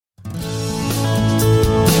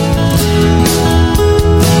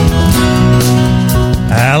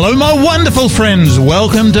Wonderful friends,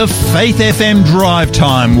 welcome to Faith FM Drive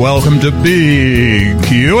Time. Welcome to Big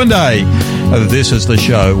Q&A. This is the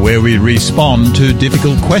show where we respond to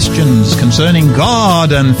difficult questions concerning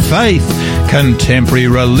God and faith, contemporary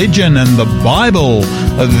religion and the Bible.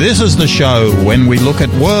 This is the show when we look at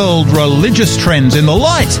world religious trends in the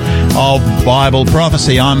light of Bible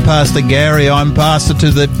prophecy. I'm Pastor Gary. I'm pastor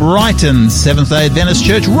to the Brighton Seventh-day Adventist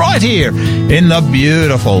Church right here in the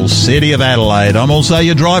beautiful city of Adelaide. I'm also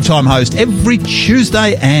your Drive Time host every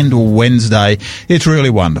Tuesday and Wednesday. It's really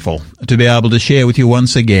wonderful to be able to share with you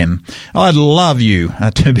once again. I'd love you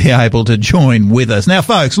to be able to join with us. Now,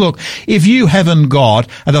 folks, look, if you haven't got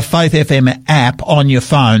the Faith FM app on your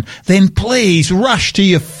phone, then please rush to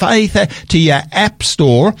your app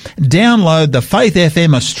store, download the Faith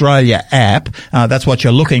FM Australia app. That's what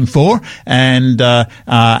you're looking for, and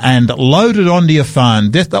load it onto your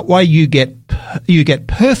phone. That way you get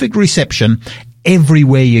perfect reception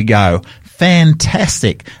everywhere you go.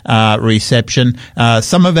 Fantastic reception.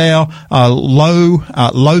 Some of our low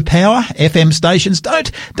power FM stations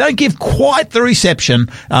don't give quite the reception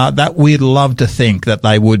that we'd love to think that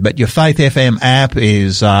they would. But your Faith FM app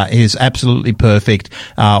is absolutely perfect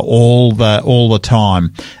all the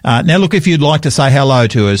time. Now, look, if you'd like to say hello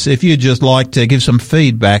to us, if you'd just like to give some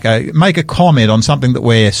feedback, make a comment on something that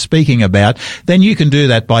we're speaking about, then you can do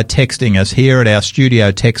that by texting us here at our studio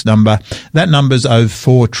text number. That number's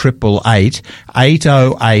 04888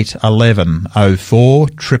 808 11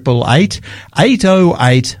 04888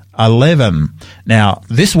 808 11. Now,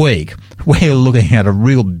 this week, we're looking at a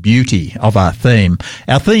real beauty of our theme.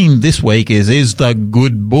 Our theme this week is the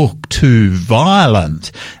good book too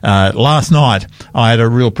violent? Last night, I had a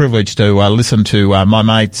real privilege to listen to my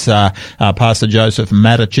mates, Pastor Joseph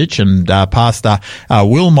Maticic and Pastor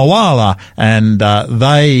Will Mawala, and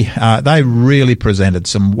they really presented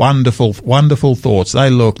some wonderful thoughts.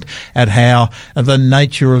 They looked at how the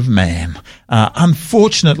nature of man,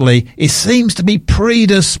 unfortunately, it seems to be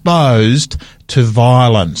predisposed to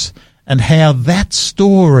violence, and how that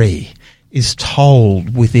story is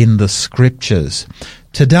told within the Scriptures.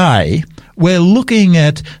 Today, we're looking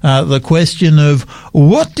at the question of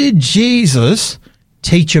what did Jesus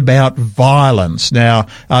teach about violence? Now,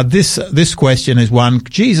 this question is one.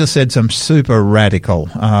 Jesus said some super radical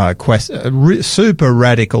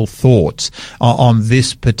thoughts on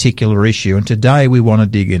this particular issue, and today we want to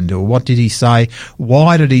dig into it. What did he say?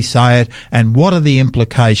 Why did he say it? And what are the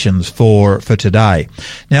implications for today?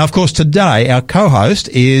 Now, of course, today our co-host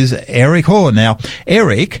is Eric Horn. Now,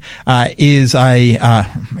 Eric he's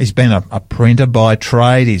been a printer by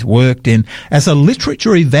trade. He's worked as a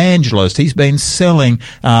literature evangelist. He's been selling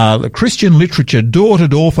the Christian literature door to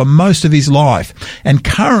door for most of his life, and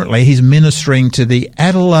currently he's ministering to the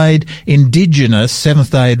Adelaide Indigenous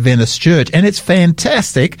Seventh-day Adventist Church, and it's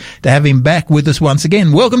fantastic to have him back with us once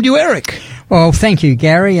again. Welcome to you, Eric. Well, thank you,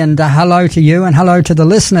 Gary, and hello to you and hello to the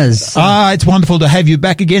listeners. It's wonderful to have you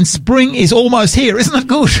back again. Spring is almost here, isn't it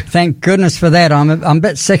good? Thank goodness for that. I'm a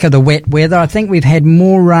bit sick of the wet weather. I think we've had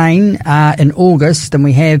more rain in August than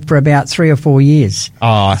we have for about 3 or 4 years.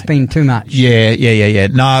 It's been too much. Yeah.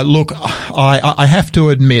 No, look, I have to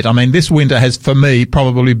admit, I mean, this winter has, for me,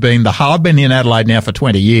 probably been I've been in Adelaide now for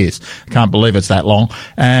 20 years. I can't believe it's that long.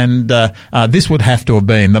 And this would have to have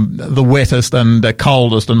been the wettest and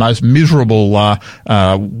coldest and most miserable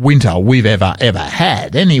winter we've ever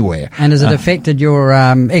had anywhere. And has it affected your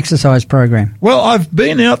exercise program? Well, I've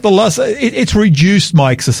been out it's reduced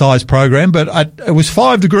my exercise program, but it was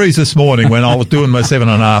 5 degrees this morning when I was doing my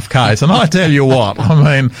 7.5 Ks. And I tell you what,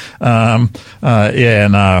 I mean,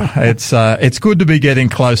 it's good to be getting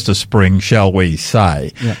close to spring, shall we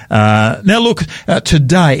say. Yeah. Now, look,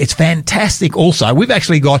 today it's fantastic also. We've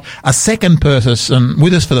actually got a second person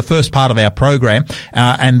with us for the first part of our program,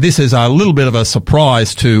 and this is a little bit of a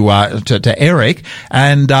surprise to Eric,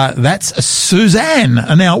 and that's Suzanne.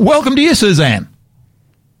 Now, welcome to you, Suzanne.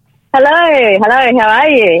 Hello, how are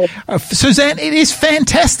you? Suzanne, it is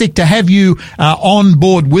fantastic to have you on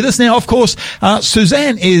board with us. Now, of course,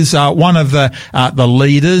 Suzanne is one of the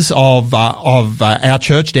leaders of our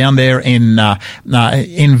church down there in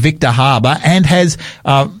Victor Harbor, and has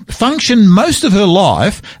functioned most of her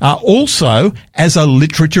life also as a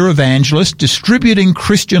literature evangelist, distributing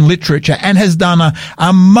Christian literature, and has done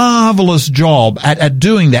a marvelous job at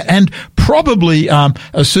doing that. And probably,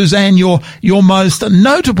 Suzanne, your most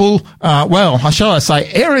notable, shall I say,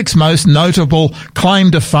 Eric's most notable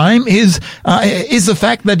claim to fame is the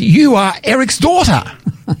fact that you are Eric's daughter.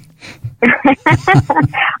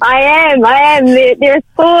 I am. There's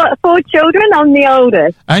four children. I'm the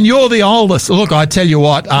oldest. And you're the oldest. Look, I tell you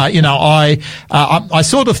what, I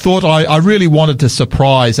sort of thought I really wanted to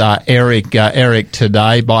surprise Eric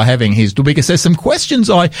today by having his, because there's some questions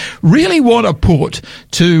I really want to put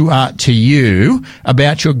to you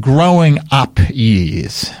about your growing up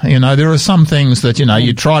years. There are some things that,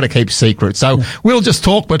 you try to keep secret. So we'll just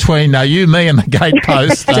talk between you, me and the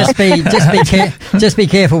gatepost. Just be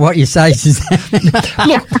careful what you say.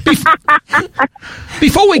 Look,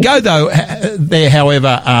 before we go though,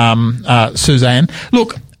 however, Suzanne,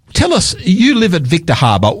 look, tell us, you live at Victor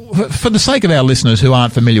Harbor. For the sake of our listeners who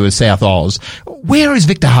aren't familiar with South Oz, where is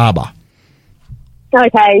Victor Harbor?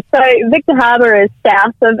 Okay, so Victor Harbor is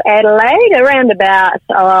south of Adelaide, around about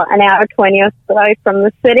an hour 20 or so from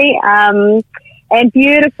the city. And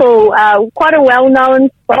beautiful, quite a well-known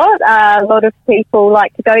spot. A lot of people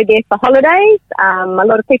like to go there for holidays. A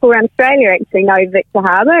lot of people around Australia actually know Victor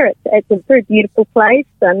Harbor. It's a very beautiful place,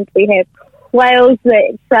 and we have whales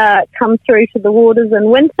that come through to the waters in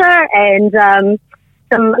winter, and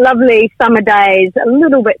some lovely summer days, a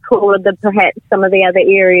little bit cooler than perhaps some of the other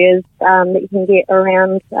areas that you can get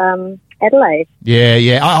around Adelaide.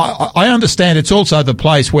 Yeah. I understand it's also the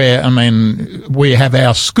place where, we have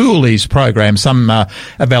our schoolies program. Some of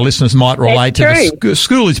our listeners might relate to the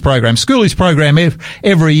schoolies program. Schoolies program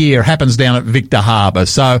every year happens down at Victor Harbor.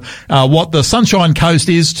 So what the Sunshine Coast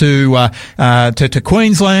is to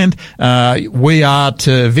Queensland, you are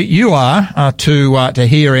to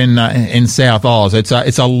here in South Oz.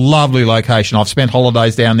 It's a lovely location. I've spent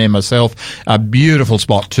holidays down there myself. A beautiful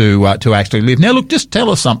spot to actually live. Now, look, just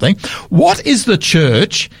tell us something. What is the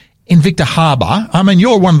church in Victor Harbor?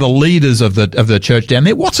 You're one of the leaders of the church down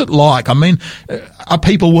there. What's it like? Are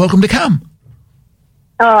people welcome to come?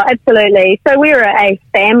 Oh, absolutely. So we're a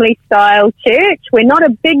family-style church. We're not a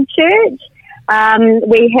big church.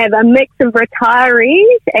 We have a mix of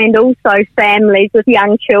retirees and also families with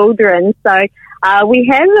young children. So we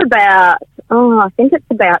have about, I think it's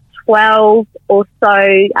about 12 or so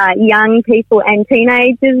young people and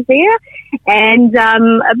teenagers there, and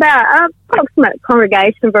about approximate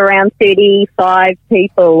congregation of around 35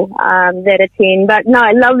 people that attend. But no,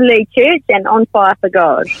 lovely church and on fire for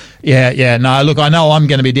God. Yeah. No, look, I know I'm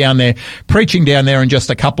going to be down there preaching down there in just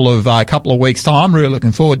a couple of weeks' time. I'm really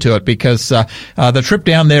looking forward to it because the trip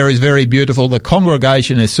down there is very beautiful. The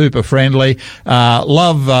congregation is super friendly.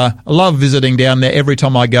 Love visiting down there every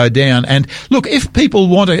time I go down. And look, if people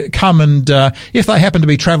want to come and if they happen to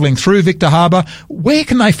be travelling through Victor Harbor, where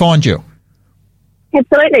can they find you?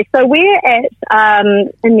 Absolutely. So we're at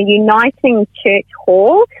in the Uniting Church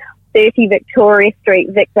Hall, 30 Victoria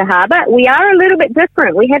Street, Victor Harbor. We are a little bit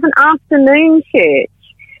different. We have an afternoon church.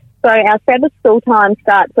 So our Sabbath school time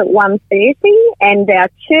starts at 1:30 and our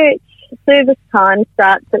church service time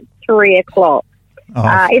starts at 3 o'clock.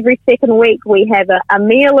 Oh. Every second week we have a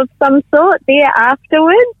meal of some sort there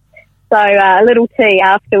afterwards. So a little tea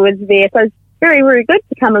afterwards there. So it's very, very good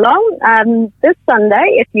to come along. This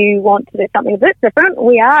Sunday, if you want to do something a bit different,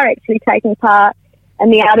 we are actually taking part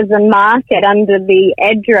in the Artisan Market under the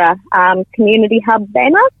ADRA Community Hub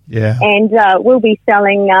banner. Yeah. And we'll be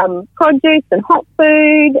selling produce and hot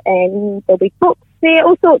food, and there'll be books there,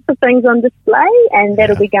 all sorts of things on display, and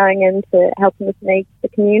that'll be going into helping us meet the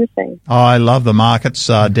community. Oh, I love the markets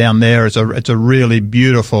down there. It's a really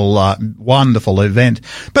beautiful, wonderful event.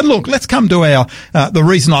 But look, let's come to our the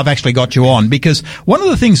reason I've actually got you on, because one of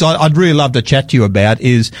the things I'd really love to chat to you about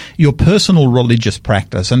is your personal religious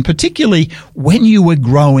practice, and particularly when you were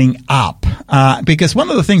growing up. Because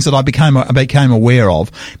one of the things that I became aware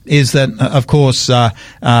of is that, of course,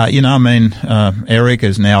 Eric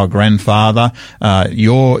is now a grandfather.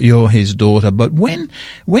 You're his daughter, but when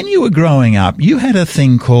you were growing up, you had a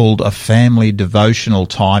thing called a family devotional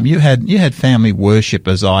time. You had family worship,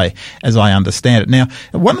 as I understand it. Now,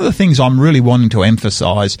 one of the things I'm really wanting to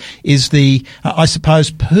emphasise is the, I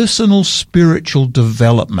suppose, personal spiritual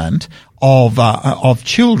development of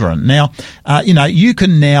children. Now, you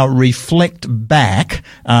can now reflect back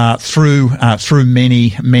through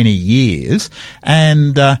many years,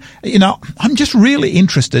 and I'm just really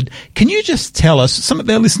interested. Can you just tell us? Some of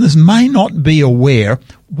our listeners may not be aware.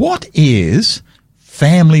 What is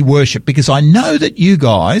family worship? Because I know that you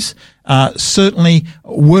guys certainly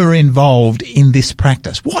were involved in this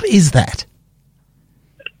practice. What is that?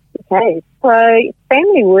 Okay, so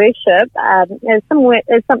family worship is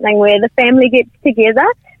something where the family gets together,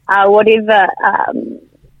 whatever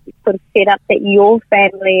sort of setup that your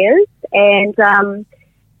family is, and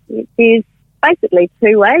there's basically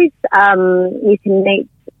two ways. You can meet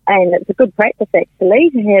and it's a good practice actually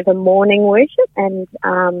to have a morning worship and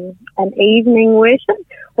an evening worship.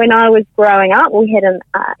 When I was growing up, we had an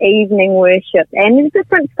evening worship, and in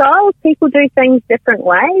different styles, people do things different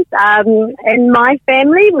ways. In my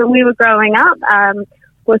family, when we were growing up,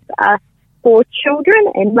 with us 4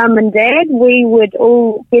 children and mum and dad, we would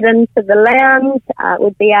all get into the lounge. It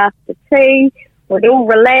would be after tea. We'd all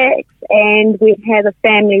relax and we'd have a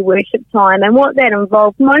family worship time. And what that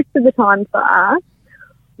involved most of the time for us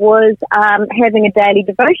was having a daily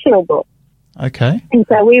devotional book. Okay. And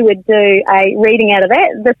so we would do a reading out of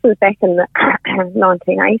that. This was back in the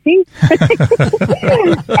 1980s.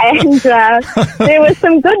 And there were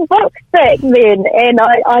some good books back then. And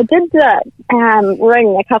I did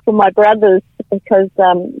ring a couple of my brothers, because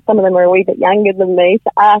some of them were a wee bit younger than me,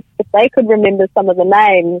 to ask if they could remember some of the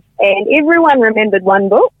names. And everyone remembered one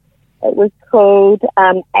book. It was called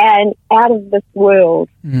 "And Out of This World."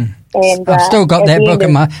 Mm. And I've still got that book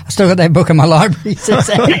in my library.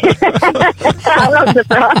 I'm not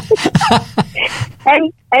surprised.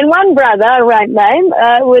 And one brother, I won't name,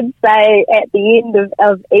 would say at the end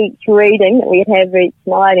of each reading that we'd have each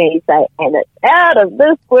night, he'd say, "And it's out of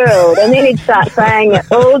this world." And then he'd start saying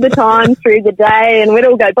it all the time through the day, and we'd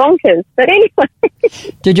all go bonkers. But anyway.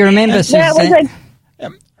 Did you remember, Suzanne? That was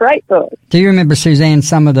a great book. Do you remember, Suzanne,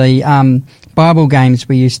 some of the Bible games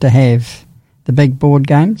we used to have, the big board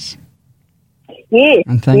games? Yes,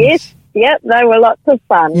 and things? Yes. Yep, they were lots of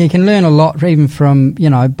fun. You can learn a lot even from,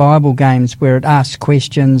 Bible games where it asks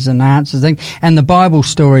questions and answers things. And the Bible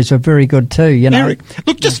stories are very good too, Eric,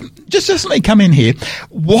 look, just let me come in here.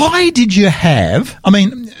 Why did you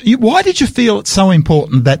feel it's so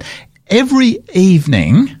important that every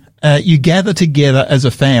evening you gather together as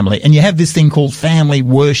a family and you have this thing called family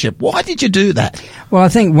worship? Why did you do that? Well, I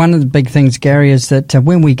think one of the big things, Gary, is that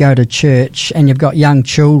when we go to church and you've got young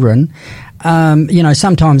children,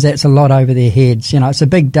 sometimes that's a lot over their heads. It's a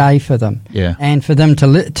big day for them. Yeah. And for them to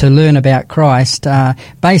learn about Christ,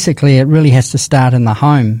 basically it really has to start in the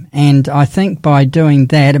home. And I think by doing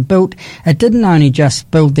that, it didn't only just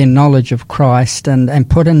build their knowledge of Christ and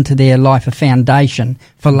put into their life a foundation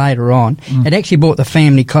for later on. Mm. It actually brought the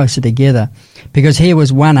family closer together, because here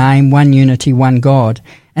was one aim, one unity, one God.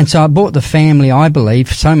 And so it brought the family, I believe,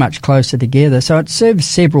 so much closer together. So it serves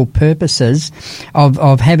several purposes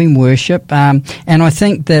of having worship. And I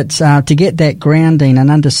think that to get that grounding and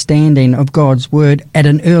understanding of God's Word at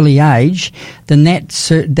an early age, then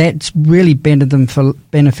that's really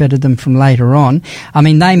benefited them from later on. I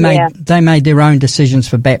mean, they made their own decisions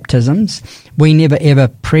for baptisms. We never ever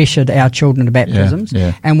pressured our children to baptisms.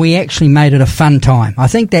 Yeah. And we actually made it a fun time. I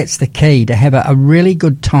think that's the key, to have a really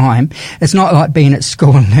good time. It's not like being at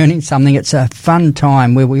school and learning something. It's a fun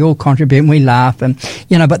time where we all contribute and we laugh, and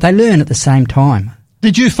but they learn at the same time.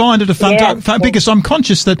 Did you find it a fun time? Because I'm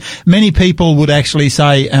conscious that many people would actually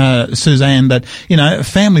say, Suzanne, that,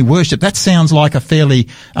 family worship, that sounds like a fairly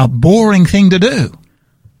boring thing to do.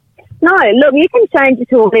 No, look, you can change it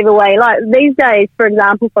to whatever way. Like these days, for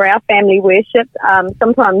example, for our family worship,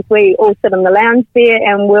 sometimes we all sit in the lounge there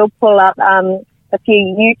and we'll pull up a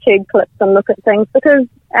few YouTube clips and look at things, because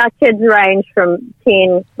our kids range from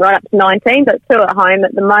 10 right up to 19, but 2 at home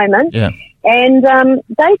at the moment. Yeah. And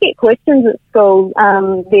they get questions at school,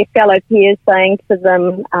 their fellow peers saying to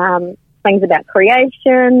them things about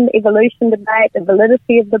creation, evolution debate, the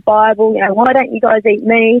validity of the Bible, why don't you guys eat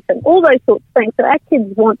meat, and all those sorts of things. So our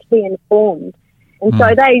kids want to be informed. And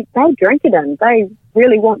so they drink it in. They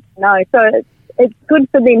really want to know. So it's good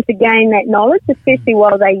for them to gain that knowledge, especially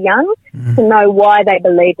while they're young, to know why they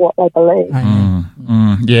believe what they believe.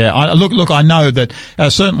 Yeah, look, I know that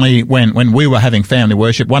certainly when we were having family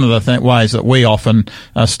worship, one of the ways that we often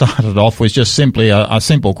started off was just simply a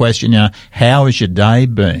simple question, how has your day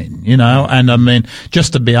been? And I mean,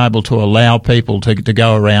 just to be able to allow people to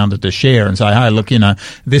go around and to share and say, hey, look,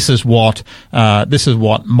 this is what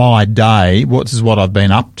my day, this is what I've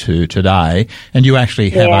been up to today, and you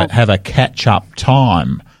actually have a catch up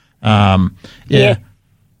time. Yeah.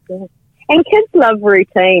 And kids love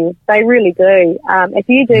routine. They really do. If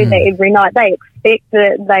you do that every night, they expect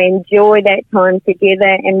it, they enjoy that time together,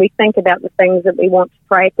 and we think about the things that we want to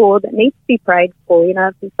pray for that needs to be prayed for.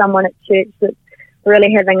 If there's someone at church that's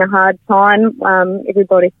really having a hard time,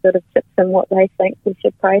 everybody sort of chips in what they think we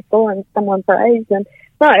should pray for, and someone prays. And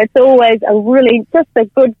no, it's always just a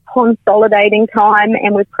good consolidating time,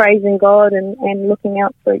 and we're praising God and looking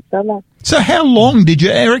out for each other. So how long did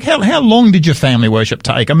you, Eric, how long did your family worship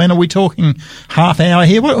take? I mean, are we talking half hour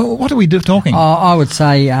here? What are we talking? I would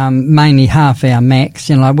say mainly half hour max.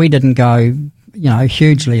 We didn't go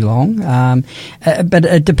hugely long. But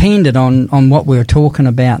it depended on what we were talking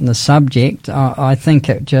about in the subject. I think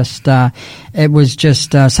it was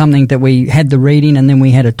just something that we had the reading and then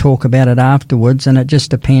we had to talk about it afterwards, and it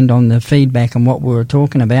just depended on the feedback and what we were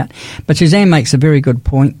talking about. But Suzanne makes a very good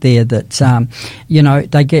point there that,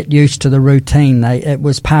 they get used to the routine. It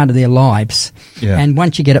was part of their lives. Yeah. And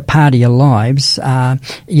once you get it part of your lives,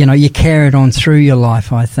 you carry it on through your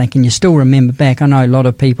life, I think, and you still remember back. I know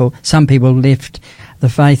some people left the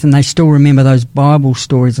faith and they still remember those Bible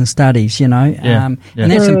stories and studies, and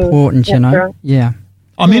that's important, Right. Yeah.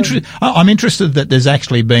 I'm interested that there's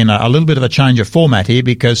actually been a little bit of a change of format here,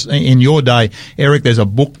 because in your day, Eric, there's a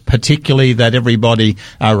book particularly that everybody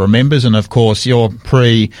remembers, and of course you're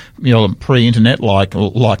pre-internet like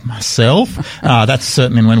myself. That's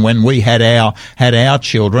certainly when we had our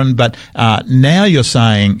children. But now you're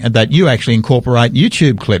saying that you actually incorporate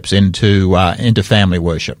YouTube clips into family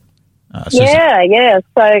worship. Yeah.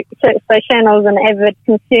 So Shannon's an avid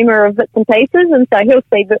consumer of bits and pieces, and so he'll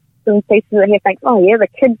see bits and pieces that he thinks, oh yeah, the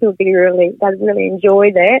kids they'd really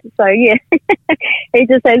enjoy that. So yeah, he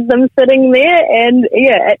just has them sitting there, and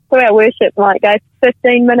for our worship, like goes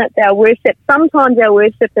 15 minutes. Our worship, sometimes our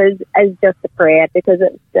worship is just a prayer, because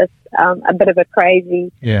it's just a bit of a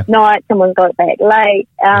crazy night. Someone's got back late,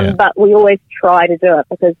 but we always try to do it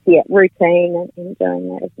because routine and doing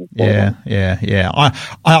that is important. Yeah.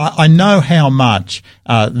 I know how much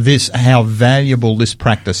how valuable this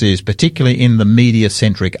practice is, particularly in the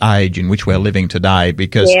media-centric age in which we're living today,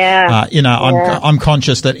 because I'm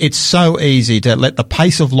conscious that it's so easy to let the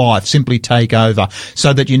pace of life simply take over,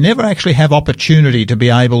 so that you never actually have opportunity to be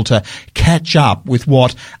able to catch up with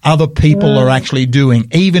what other people are actually doing,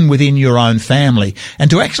 even within your own family,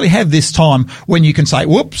 and to actually have this time when you can say,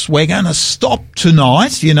 whoops, we're going to stop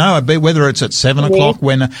tonight, whether it's at 7 o'clock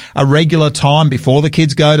when a regular time before the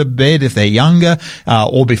kids go to bed, if they're younger,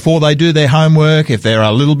 or before they do their homework, if they're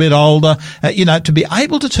a little bit older, to be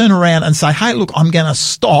able to turn around and say, hey, look, I'm going to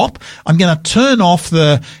stop. I'm going to turn off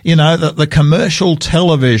the commercial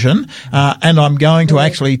television, and I'm going to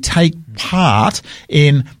actually take part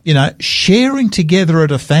in, sharing together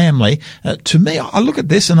at a family. To me, I look at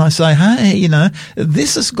this and I say, hey,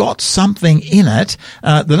 this has got something in it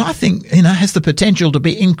that I think, has the potential to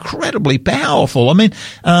be incredibly powerful. I mean,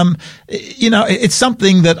 it's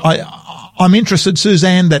something that I'm interested,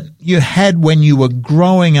 Suzanne, that you had when you were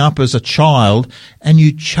growing up as a child, and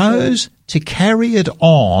you chose to carry it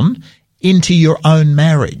on into your own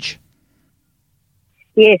marriage.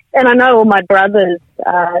 Yes, and I know all my brothers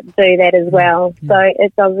do that as well. So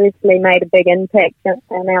it's obviously made a big impact in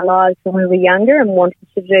our lives when we were younger, and wanted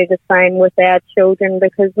to do the same with our children,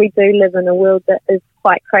 because we do live in a world that is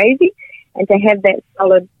quite crazy, and to have that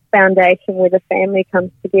solid foundation where the family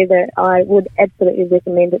comes together, I would absolutely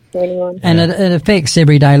recommend it to anyone. And it affects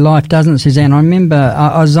everyday life, doesn't it, Suzanne? I remember,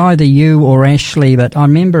 I was either you or Ashley, but I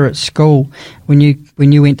remember at school, when you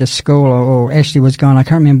went to school, or Ashley was going, I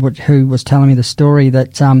can't remember who was telling me the story,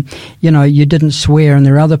 that, you didn't swear, and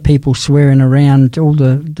there are other people swearing around all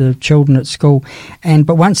the children at school.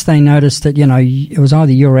 But once they noticed that, it was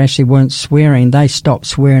either you or Ashley weren't swearing, they stopped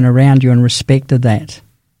swearing around you and respected that.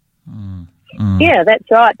 Yeah, that's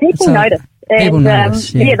right. People notice. People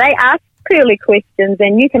notice, they ask purely questions,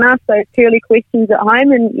 and you can ask those purely questions at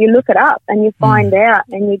home, and you look it up and you find out,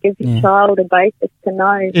 and you give your child a basis to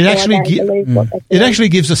know. It actually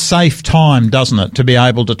gives a safe time, doesn't it, to be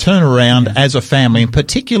able to turn around as a family, and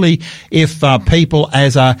particularly if people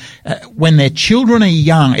when their children are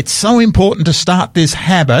young. It's so important to start this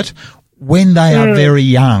habit when they are very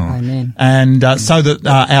young. Amen. And so that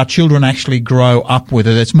our children actually grow up with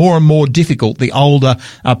it. It's more and more difficult the older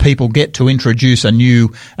people get to introduce a new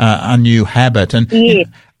habit. And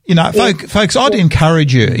folks, I'd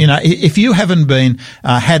encourage you, if you haven't been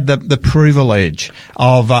had the privilege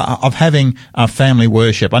of having family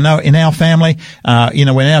worship. I know in our family,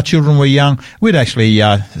 when our children were young, we'd actually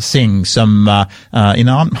sing some.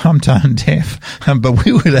 I'm tone deaf, but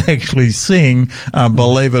we would actually sing,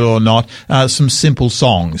 believe it or not, some simple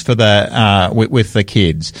songs for with the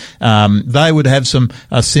kids. They would have some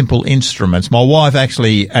simple instruments. My wife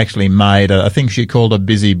actually made I think she called a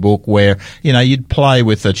busy book, where you'd play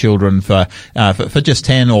with the children for just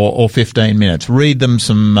 10 or 15 minutes. Read them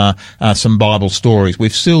some Bible stories.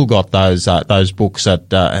 We've still got those books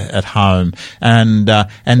at home, and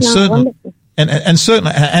certainly. And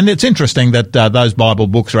certainly, and it's interesting that those Bible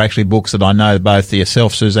books are actually books that I know both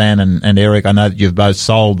yourself, Suzanne, and Eric, I know that you've both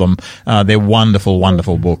sold them. They're wonderful,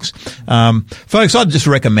 wonderful books. Folks, I'd just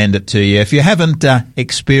recommend it to you. If you haven't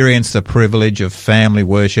experienced the privilege of family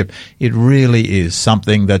worship, it really is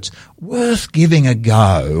something that's worth giving a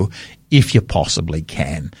go if you possibly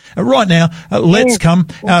can. Right now, let's come.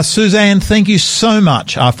 Suzanne, thank you so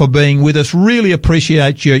much for being with us. Really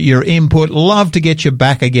appreciate your input. Love to get you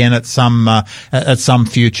back again at some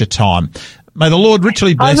future time. May the Lord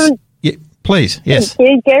richly bless. Yeah, please, yes.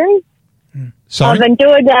 Thank you, Gary. Sorry? I've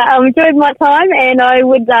enjoyed my time, and I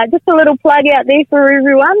would just a little plug out there for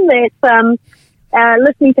everyone that's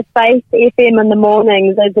listening to Faith FM in the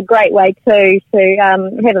mornings is a great way too to have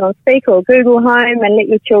it on speaker or Google Home and let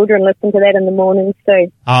your children listen to that in the mornings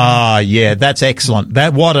too. Ah, yeah, that's excellent.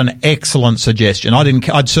 What an excellent suggestion.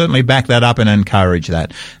 I'd certainly back that up and encourage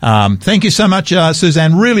that. Thank you so much,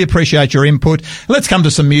 Suzanne. Really appreciate your input. Let's come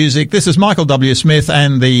to some music. This is Michael W. Smith,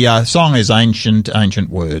 and the song is Ancient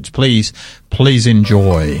Words. Please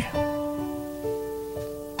enjoy.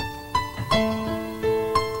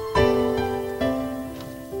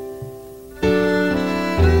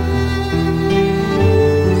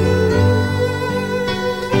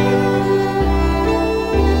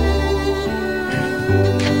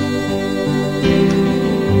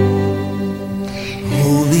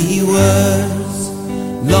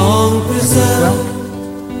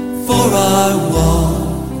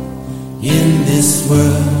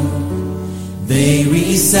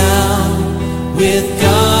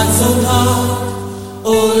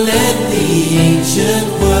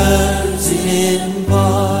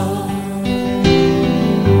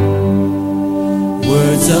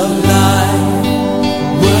 Words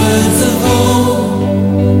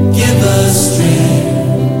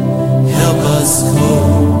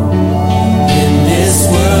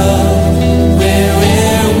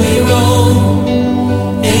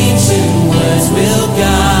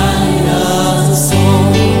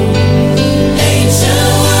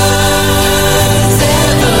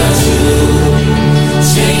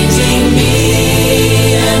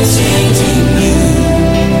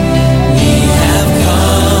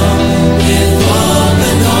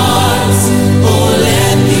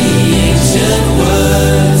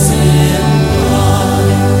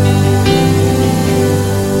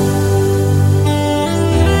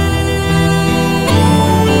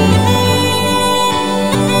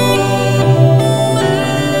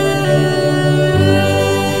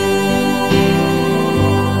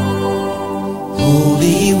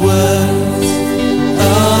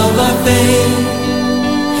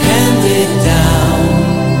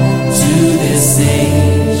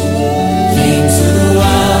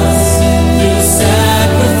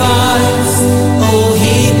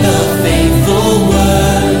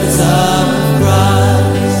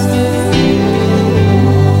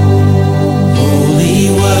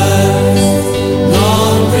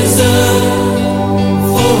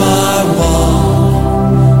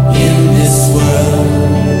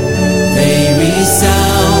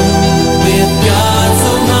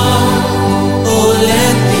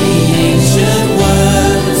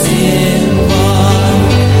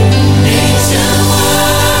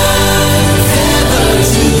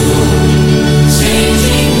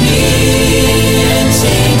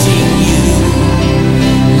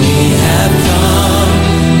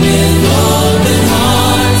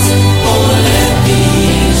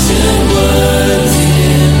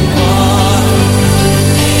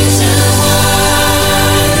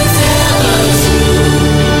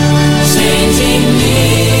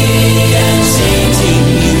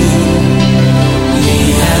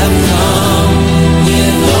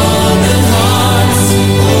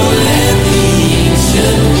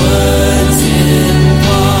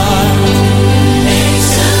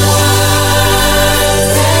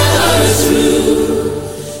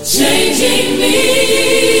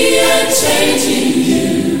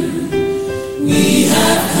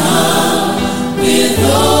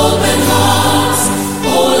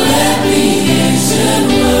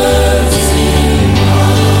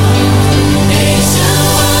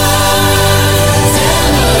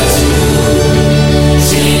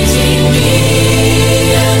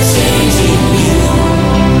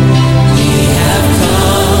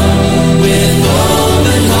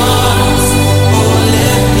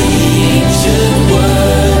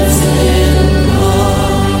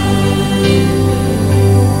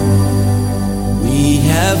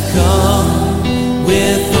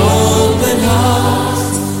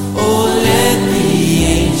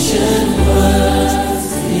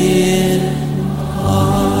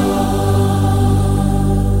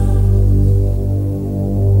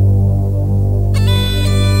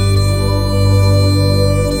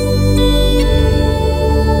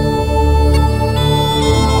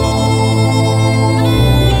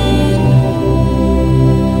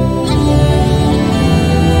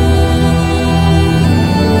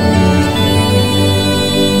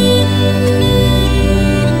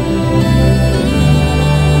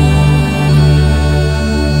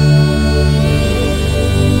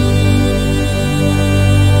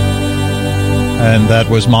And that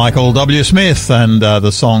was Michael W. Smith, and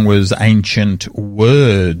the song was Ancient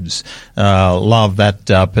Words. Love that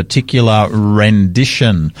particular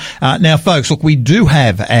rendition. Now, folks, look, we do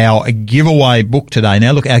have our giveaway book today.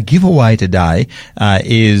 Now, look, our giveaway today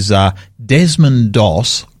is Desmond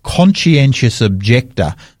Doss, Conscientious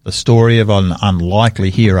Objector, the story of an unlikely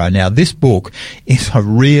hero. Now, this book is a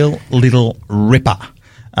real little ripper.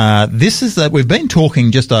 This is that we've been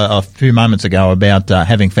talking just a few moments ago about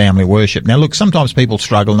having family worship. Now, look, sometimes people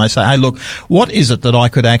struggle and they say, "Hey, look, what is it that I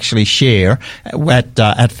could actually share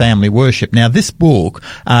at family worship?" Now, this book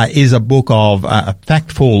is a book of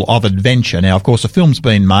fact full of adventure. Now, of course, a film's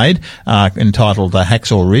been made entitled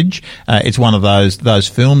Hacksaw Ridge. It's one of those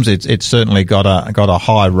films. It's certainly got a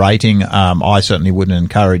high rating. I certainly wouldn't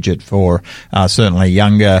encourage it for certainly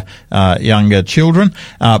younger children.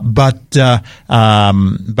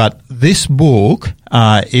 But this book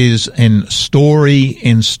is in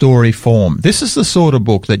story form. This is the sort of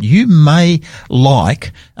book that you may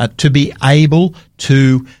like to be able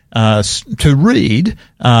to read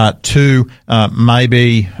to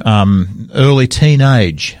maybe early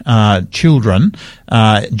teenage children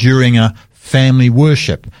during a family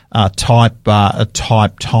worship type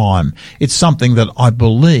time. It's something that I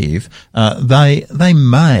believe they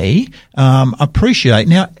may appreciate.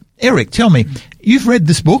 Now, Eric, tell me, you've read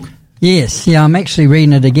this book? Yes, yeah, I'm actually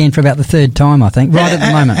reading it again for about the third time, I think, right at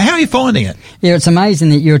the moment. How are you finding it? Yeah, it's amazing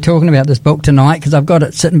that you're talking about this book tonight, because I've got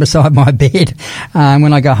it sitting beside my bed.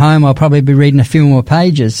 When I go home, I'll probably be reading a few more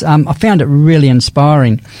pages. I found it really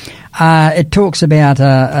inspiring. It talks about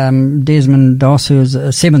Desmond Doss, who was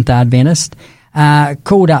a Seventh Adventist,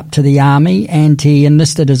 called up to the army, and he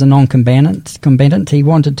enlisted as a non-combatant. He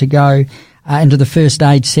wanted to go into the first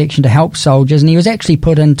aid section to help soldiers, and he was actually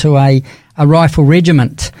put into a rifle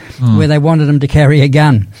regiment where they wanted him to carry a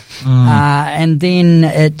gun. And then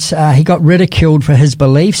he got ridiculed for his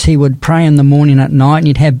beliefs. He would pray in the morning and at night, and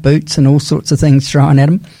he'd have boots and all sorts of things thrown at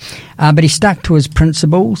him. But he stuck to his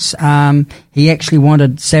principles. He actually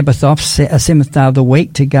wanted Sabbath off, a seventh day of the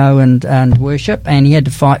week, to go and worship, and he had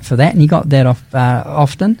to fight for that, and he got that off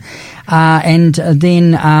often. And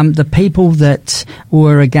then the people that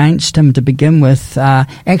were against him to begin with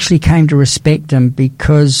actually came to respect him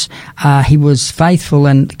because he was faithful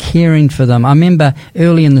and caring for them. I remember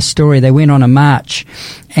early in the story they went on a march,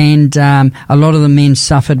 and a lot of the men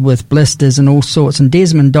suffered with blisters and all sorts, and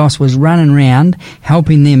Desmond Doss was running around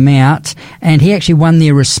helping them out, and he actually won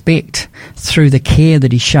their respect through the care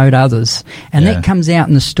that he showed others. And that comes out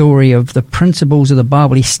in the story of the principles of the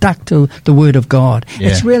Bible. He stuck to the Word of God.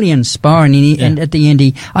 It's really inspiring, and at the end,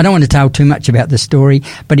 I don't want to tell too much about the story,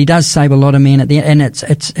 but he does save a lot of men at the end,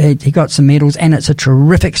 and he got some medals, and it's a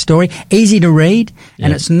terrific story, easy to read,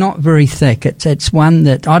 and it's not very thick. It's one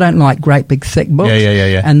that I don't like great big thick books.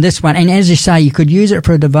 And this one, and as you say, you could use it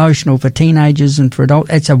for a devotional for teenagers and for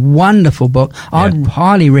adults. It's a wonderful book. I'd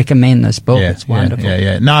highly recommend this book. It's wonderful.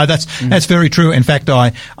 No, that's very true. In fact,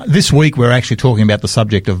 this week we're actually talking about the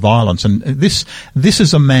subject of violence, and this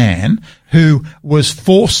is a man who was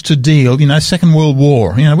forced to deal, Second World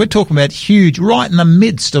War. We're talking about huge, right in the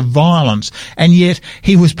midst of violence, and yet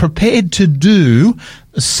he was prepared to do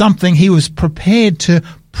something. He was prepared to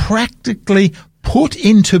practically put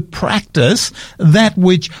into practice that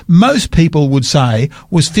which most people would say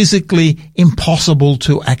was physically impossible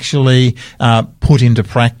to actually put into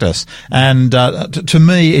practice. And to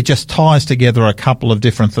me, it just ties together a couple of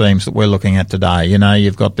different themes that we're looking at today.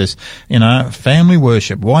 You've got this, family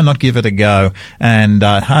worship. Why not give it a go? And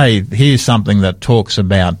hey, here's something that talks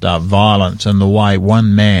about violence and the way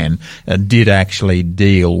one man did actually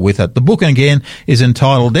deal with it. The book, again, is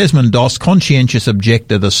entitled Desmond Doss, Conscientious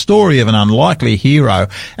Objector, the story of an unlikely hero.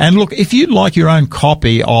 And look, if you'd like your own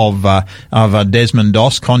copy of Desmond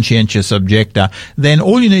Doss, Conscientious Objector, then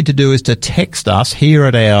all you need to do is to text us here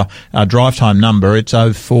at our drive time number. It's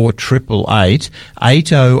 04888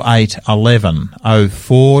 808 11,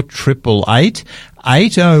 04888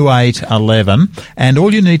 80811, and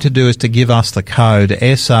all you need to do is to give us the code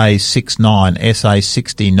SA69,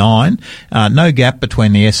 SA69, no gap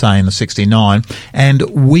between the SA and the 69, and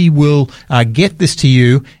we will get this to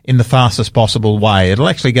you in the fastest possible way. It'll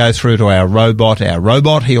actually go through to our robot.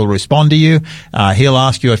 He'll respond to you. He'll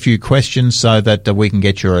ask you a few questions so that we can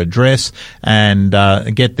get your address and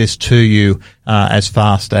get this to you as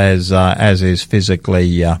fast as is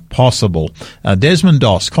physically possible. Desmond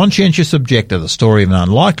Doss, Conscientious Objector, the story of an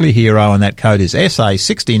unlikely hero, and that code is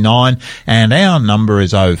SA69, and our number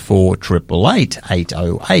is 04888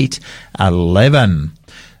 808 11.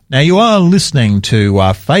 Now, you are listening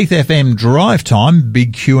to Faith FM Drive Time,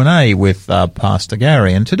 Big Q&A with Pastor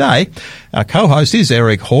Gary. And today, our co-host is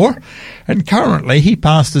Eric Hoare, and currently he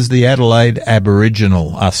pastors the Adelaide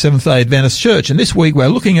Aboriginal Seventh-day Adventist Church. And this week we're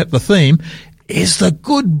looking at the theme, is the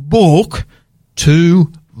good book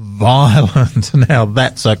too violent? Now,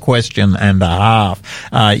 that's a question and a half.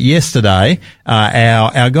 Yesterday,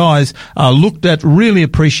 our guys really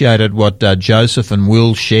appreciated what Joseph and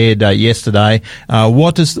Will shared yesterday.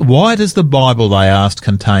 Why does the Bible, they asked,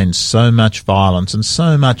 contain so much violence? And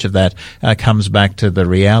so much of that comes back to the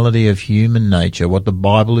reality of human nature. What the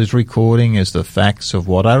Bible is recording is the facts of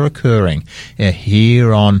what are occurring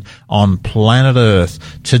here on planet Earth.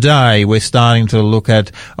 Today, we're starting to look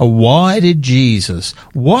at what did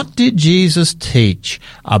Jesus teach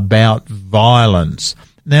about violence?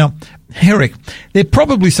 Now, Eric, they're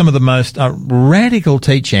probably some of the most radical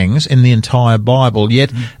teachings in the entire Bible,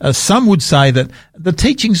 yet some would say that the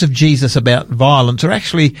teachings of Jesus about violence are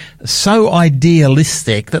actually so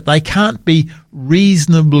idealistic that they can't be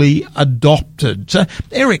reasonably adopted. So,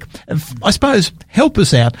 Eric, I suppose, help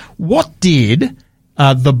us out. What did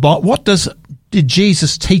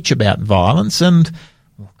Jesus teach about violence, and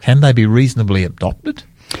can they be reasonably adopted?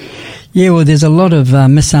 Yeah, well, there's a lot of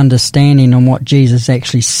misunderstanding on what Jesus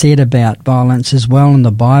actually said about violence as well in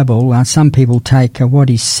the Bible. Some people take what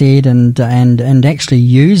he said and actually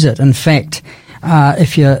use it. In fact,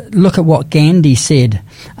 if you look at what Gandhi said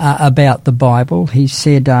about the Bible, he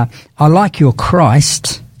said, I like your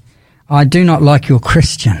Christ, I do not like your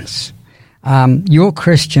Christians. Your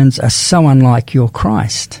Christians are so unlike your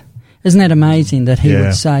Christ. Isn't that amazing that he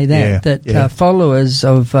would say that? Followers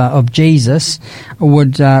of Jesus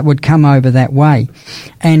would come over that way.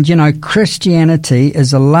 And, you know, Christianity is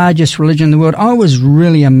the largest religion in the world. I was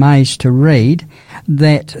really amazed to read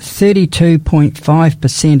that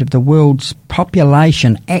 32.5% of the world's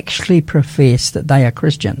population actually profess that they are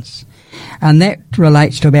Christians. And that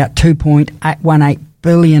relates to about 2.18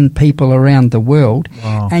 billion people around the world.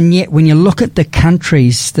 Wow. And yet when you look at the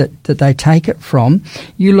countries that they take it from,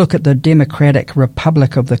 you look at the Democratic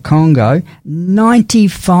Republic of the Congo,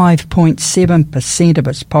 95.7% of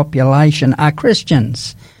its population are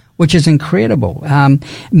Christians, which is incredible.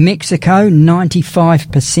 Mexico,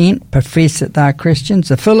 95% profess that they're Christians.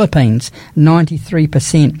 The Philippines,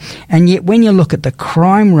 93%. And yet when you look at the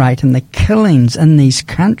crime rate and the killings in these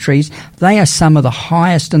countries, they are some of the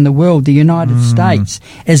highest in the world. The United States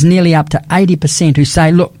is nearly up to 80% who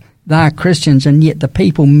say, look, they are Christians, and yet the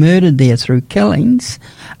people murdered there through killings.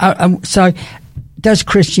 So does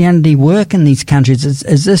Christianity work in these countries?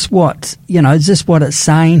 Is this what it's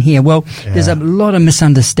saying here? Well, there's a lot of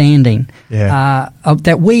misunderstanding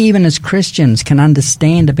that we even as Christians can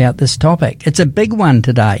understand about this topic. It's a big one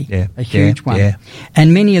today, a huge one. Yeah.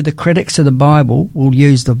 And many of the critics of the Bible will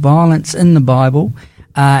use the violence in the Bible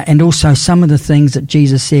and also some of the things that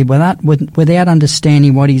Jesus said without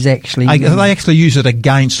understanding what he's actually doing. They actually use it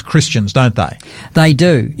against Christians, don't they? They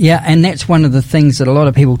do, yeah. And that's one of the things that a lot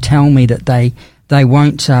of people tell me, that they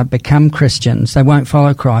won't become Christians, they won't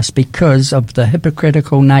follow Christ because of the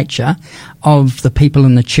hypocritical nature of the people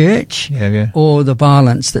in the church or the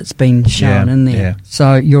violence that's been shown in there. Yeah.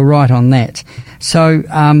 So you're right on that. So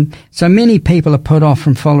many people are put off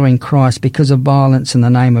from following Christ because of violence in the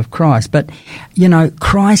name of Christ. But, you know,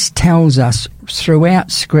 Christ tells us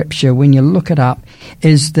throughout Scripture, when you look it up,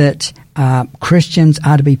 is that Christians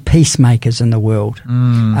are to be peacemakers in the world,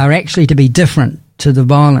 are actually to be different to the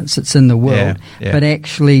violence that's in the world, but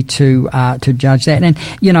actually to judge that. And,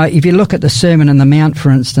 you know, if you look at the Sermon on the Mount,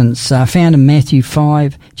 for instance, found in Matthew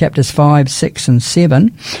 5, chapters 5, 6 and 7,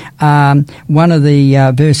 one of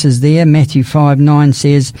the verses there, Matthew 5:9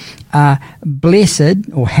 says,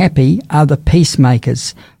 blessed or happy are the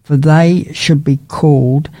peacemakers, for they should be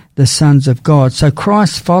called the sons of God. So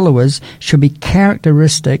Christ's followers should be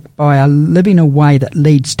characteristic by living a way that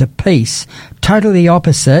leads to peace, totally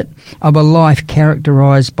opposite of a life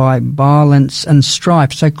characterized by violence and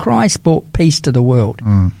strife. So Christ brought peace to the world.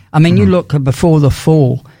 I mean, you look before the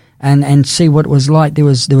fall and see what it was like. There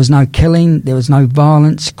was no killing, there was no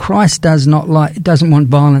violence. Christ doesn't want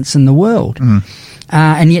violence in the world.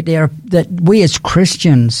 And yet that we as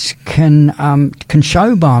Christians can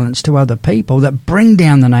show violence to other people that bring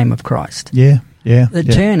down the name of Christ.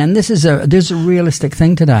 Turn, and this is a realistic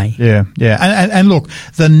thing today. And look,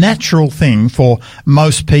 the natural thing for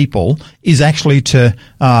most people is actually to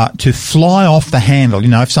fly off the handle. You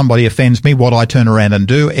know, if somebody offends me, what I turn around and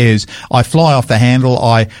do is I fly off the handle.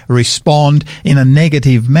 I respond in a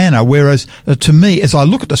negative manner. Whereas to me, as I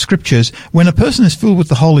look at the scriptures, when a person is filled with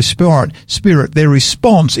the Holy Spirit, their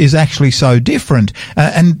response is actually so different.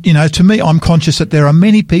 And you know, to me, I'm conscious that there are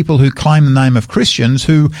many people who claim the name of Christians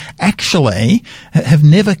who actually have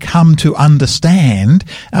never come to understand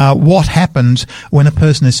what happens when a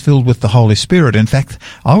person is filled with the Holy Spirit. In fact,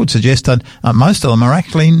 I would suggest that most of them are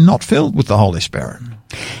actually not filled with the Holy Spirit.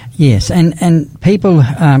 Yes, and people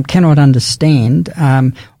cannot understand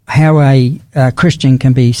how a Christian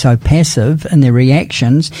can be so passive in their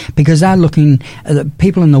reactions, because they're looking,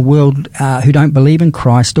 people in the world who don't believe in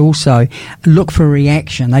Christ also look for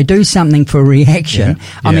reaction. They do something for reaction. Yeah.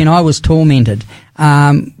 I mean, I was tormented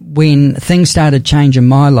when things started changing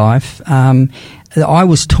my life. I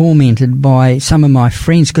was tormented by some of my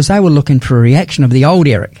friends because they were looking for a reaction of the old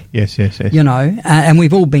Eric. Yes. You know, and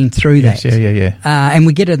we've all been through that. Yeah. And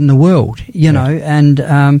we get it in the world, you know,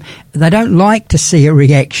 and they don't like to see a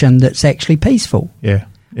reaction that's actually peaceful. Yeah.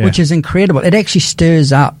 Which is incredible. It actually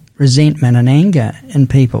stirs up resentment and anger in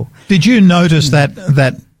people. Did you notice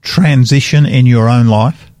that transition in your own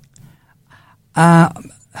life?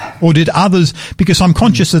 Or did others, because I'm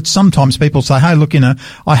conscious that sometimes people say, hey, look, you know,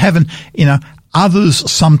 I haven't, you know, others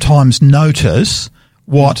sometimes notice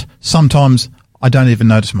what sometimes I don't even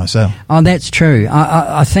notice myself. Oh, that's true.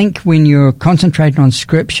 I think when you're concentrating on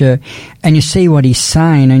Scripture and you see what He's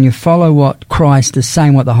saying and you follow what Christ is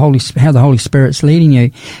saying, how the Holy Spirit's leading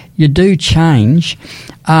you, you do change.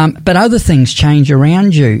 But other things change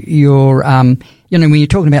around you. You know, when you're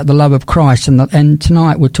talking about the love of Christ, and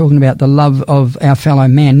tonight we're talking about the love of our fellow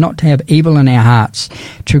man, not to have evil in our hearts,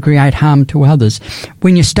 to create harm to others.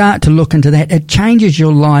 When you start to look into that, it changes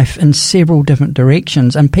your life in several different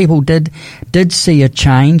directions. And people did see a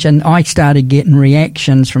change, and I started getting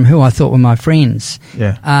reactions from who I thought were my friends.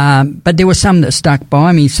 Yeah. But there were some that stuck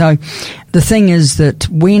by me. So the thing is that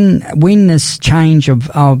when this change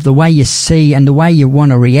of the way you see and the way you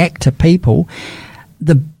want to react to people,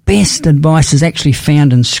 the best advice is actually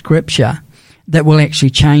found in Scripture that will actually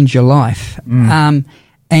change your life. And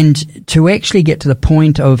to actually get to the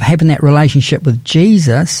point of having that relationship with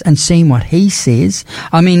Jesus and seeing what He says.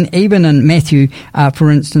 I mean, even in Matthew, for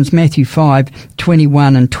instance, Matthew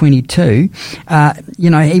 5:21 and 22, you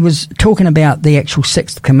know, He was talking about the actual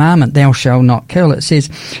sixth commandment, thou shalt not kill. It says,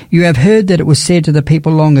 you have heard that it was said to the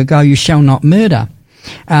people long ago, you shall not murder.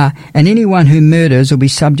 And anyone who murders will be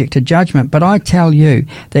subject to judgment. But I tell you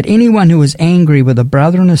that anyone who is angry with a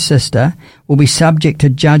brother and a sister will be subject to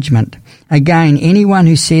judgment. Again, anyone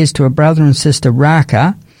who says to a brother and sister,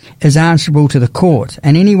 Raka, is answerable to the court.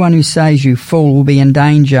 And anyone who says you fool will be in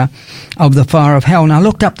danger of the fire of hell. And I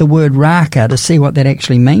looked up the word Raka to see what that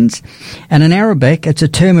actually means. And in Arabic, it's a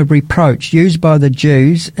term of reproach used by the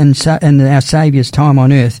Jews in our Saviour's time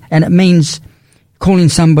on earth. And it means calling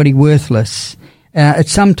somebody worthless.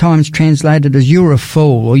 It's sometimes translated as you're a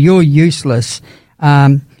fool or you're useless,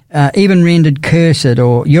 even rendered cursed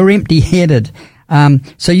or you're empty-headed.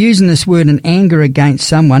 So using this word in anger against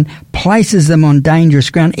someone places them on dangerous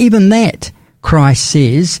ground. Even that, Christ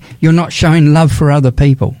says, you're not showing love for other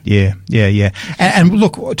people. Yeah. And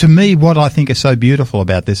look, to me, what I think is so beautiful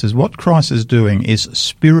about this is what Christ is doing is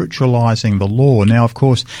spiritualizing the law. Now, of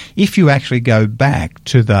course, if you actually go back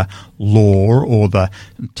to the law or the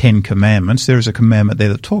 10 Commandments, there is a commandment there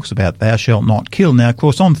that talks about thou shalt not kill. Now, of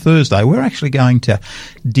course, on Thursday, we're actually going to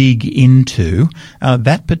dig into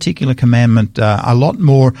that particular commandment a lot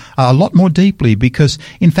more deeply, because,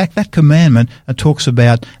 in fact, that commandment talks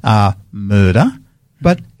about murder,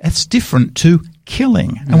 but it's different to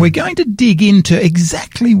killing. And we're going to dig into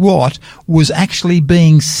exactly what was actually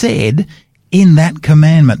being said in that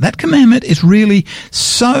commandment. That commandment is really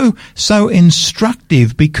so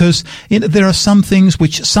instructive, because there are some things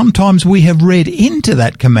which sometimes we have read into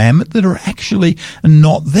that commandment that are actually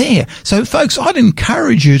not there. So, folks, I'd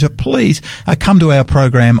encourage you to please come to our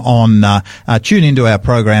program tune into our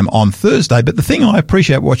program on Thursday. But the thing I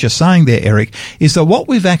appreciate what you're saying there, Eric, is that what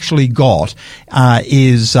we've actually got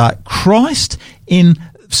is Christ in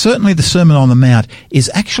certainly the Sermon on the Mount is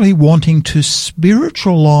actually wanting to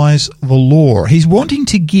spiritualize the law. He's wanting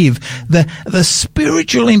to give the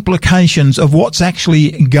spiritual implications of what's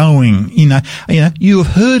actually going. You have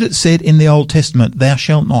heard it said in the Old Testament, thou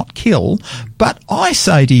shalt not kill. But I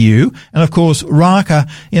say to you, and of course, Raka,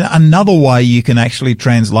 another way you can actually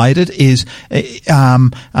translate it is,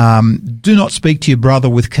 do not speak to your brother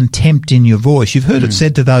with contempt in your voice. You've heard it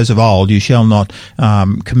said to those of old, you shall not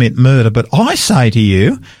commit murder. But I say to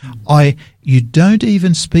you, you don't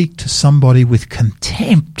even speak to somebody with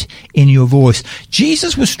contempt in your voice.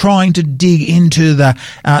 Jesus was trying to dig into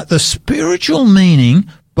the spiritual meaning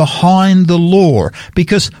behind the law,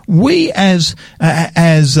 because we as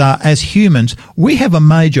humans, we have a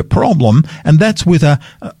major problem, and that's with a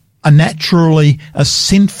naturally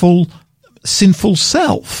sinful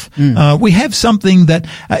self. We have something that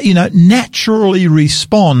naturally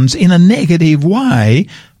responds in a negative way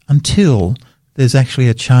until there's actually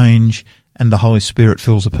a change and the Holy Spirit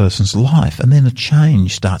fills a person's life, and then a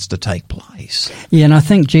change starts to take place. Yeah, and I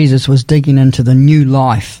think Jesus was digging into the new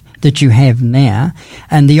life that you have now,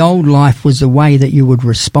 and the old life was the way that you would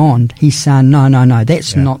respond. He's saying, no,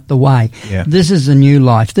 that's not the way. Yeah. This is a new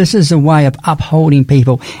life. This is a way of upholding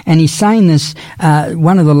people. And he's saying this,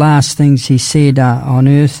 one of the last things he said on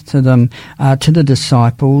earth to them, to the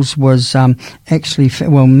disciples, was Matthew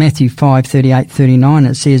 5:38-39.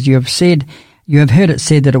 It says, You have heard it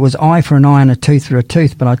said that it was eye for an eye and a tooth for a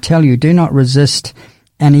tooth, but I tell you, do not resist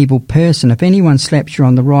an evil person. If anyone slaps you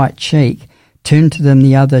on the right cheek, turn to them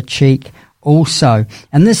the other cheek also.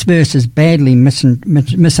 And this verse is badly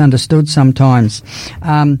misunderstood sometimes.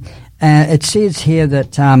 It says here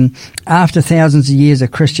that after thousands of years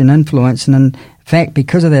of Christian influence, and in fact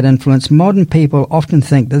because of that influence, modern people often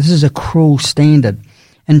think that this is a cruel standard.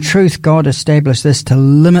 In truth, God established this to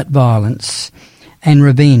limit violence and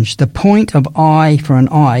revenge. The point of eye for an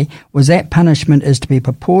eye was that punishment is to be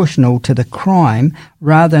proportional to the crime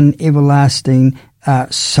rather than everlasting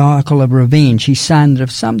cycle of revenge. He's saying that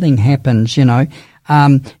if something happens, you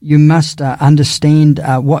must understand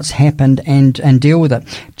what's happened and deal with it.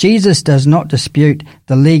 Jesus does not dispute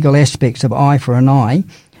the legal aspects of eye for an eye,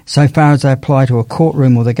 so far as they apply to a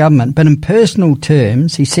courtroom or the government. But in personal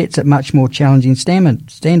terms, he sets a much more challenging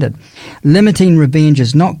standard. Limiting revenge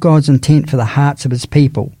is not God's intent for the hearts of his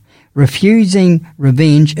people. Refusing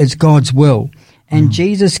revenge is God's will. And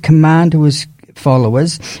Jesus' command to his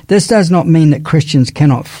followers, this does not mean that Christians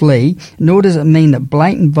cannot flee, nor does it mean that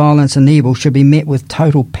blatant violence and evil should be met with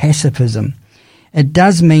total pacifism. It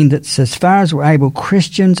does mean that as far as we're able,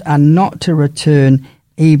 Christians are not to return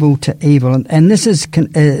evil to evil. And this is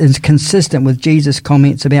consistent with Jesus'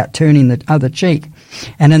 comments about turning the other cheek.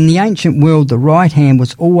 And in the ancient world, the right hand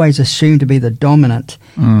was always assumed to be the dominant.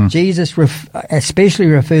 Jesus especially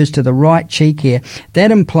refers to the right cheek here.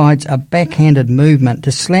 That implies a backhanded movement.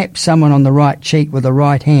 To slap someone on the right cheek with the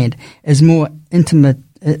right hand is more intimate.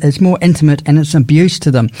 It's more intimate, and it's abuse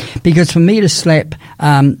to them. Because for me to slap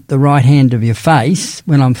the right hand of your face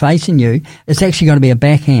when I'm facing you, it's actually got to be a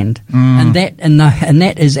backhand, and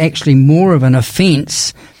that is actually more of an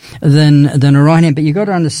offence than a right hand. But you've got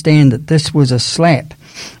to understand that this was a slap,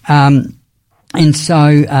 and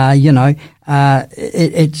so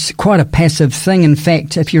it's quite a passive thing. In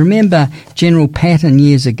fact, if you remember General Patton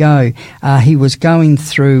years ago, he was going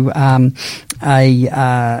through in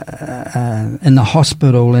the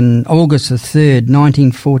hospital in August the 3rd,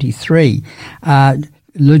 1943.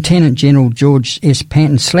 Lieutenant General George S.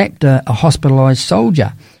 Patton slapped a hospitalised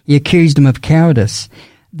soldier. He accused him of cowardice.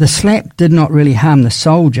 The slap did not really harm the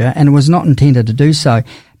soldier, and it was not intended to do so.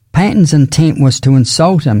 Patton's intent was to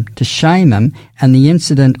insult him, to shame him, and the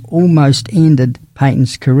incident almost ended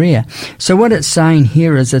Patton's career. So what it's saying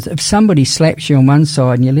here is that if somebody slaps you on one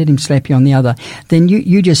side and you let him slap you on the other, then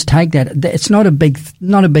you just take that. It's not a big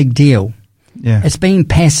deal. Yeah. It's being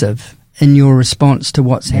passive in your response to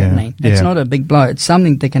what's happening. Yeah. It's not a big blow. It's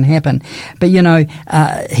something that can happen. But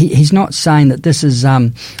he's not saying that this is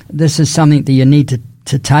something that you need to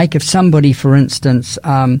take. If somebody, for instance,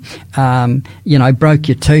 broke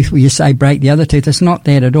your tooth, you say break the other tooth. It's not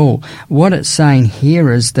that at all. What it's saying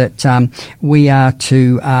here is that we are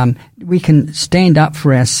to we can stand up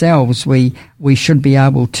for ourselves. We should be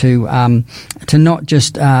able to not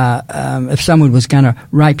just if someone was going to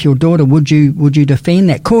rape your daughter, would you defend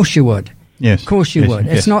that? Of course you would. Yes. Of course you would.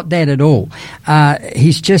 It's not that at all.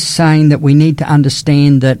 He's just saying that we need to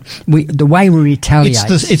understand that the way we retaliate.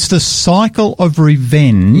 It's the cycle of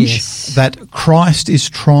revenge that Christ is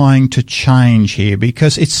trying to change here,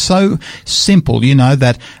 because it's so simple,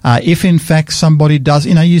 that if in fact somebody does,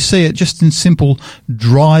 you see it just in simple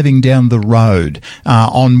driving down the road.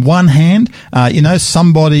 On one hand,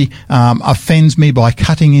 somebody offends me by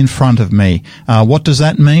cutting in front of me. What does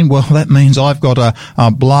that mean? Well, that means I've got to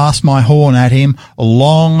blast my horn sworn at him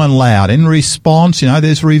long and loud. In response,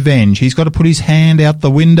 there's revenge. He's got to put his hand out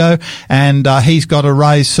the window, and he's got to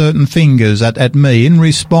raise certain fingers at me. In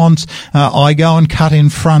response, I go and cut in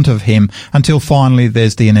front of him until finally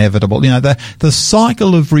there's the inevitable. The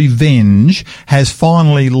cycle of revenge has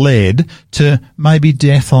finally led to maybe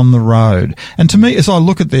death on the road. And to me, as I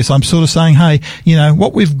look at this, I'm sort of saying, hey,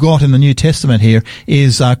 what we've got in the New Testament here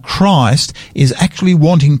is Christ is actually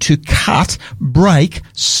wanting to cut, break,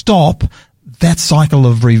 stop that cycle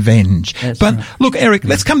of revenge. But right. Look, Eric,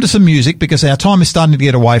 let's come to some music because our time is starting to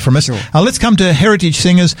get away from us. Sure. Let's come to Heritage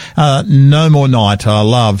Singers, No More Night. I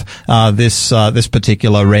love this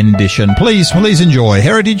particular rendition. Please enjoy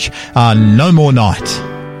Heritage, No More Night.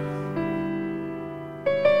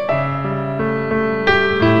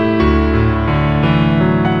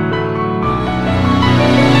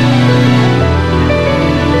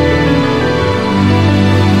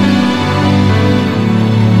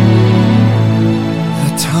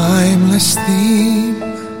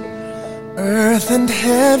 And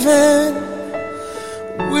heaven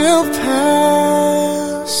will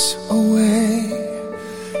pass away.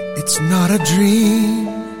 It's not a dream.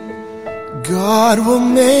 God will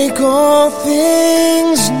make all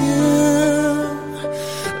things new.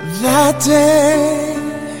 That day,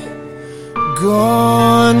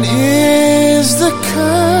 gone is the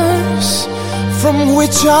curse from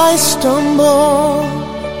which I stumbled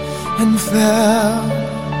and fell.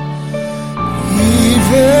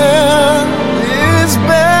 Even is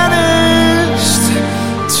banished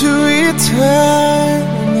to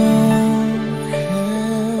eternal hell.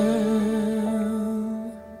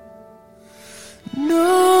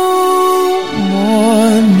 No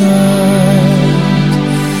more night,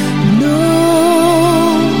 no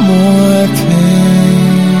more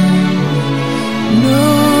pain, no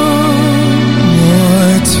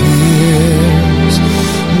more tears,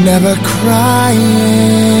 never crying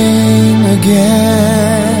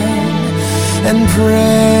again. And praises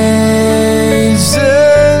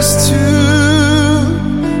to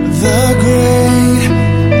the great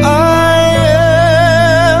I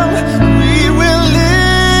am. We will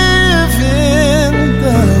live in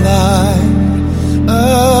the light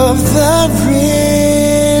of the risen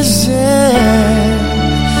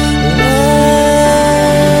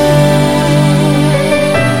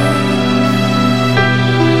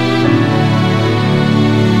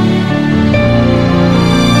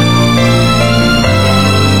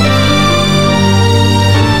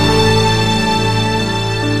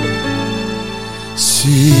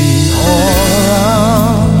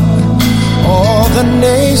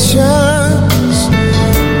nations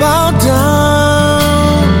bow down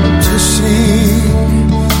to see.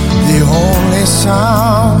 The only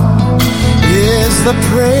sound is the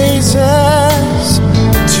praises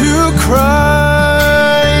to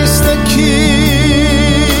Christ the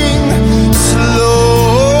King.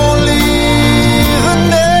 Slowly the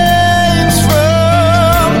names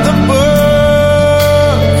from the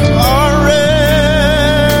book are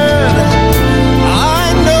read. I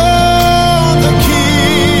know the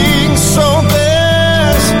King, so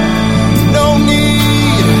there's no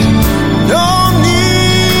need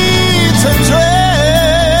to dread.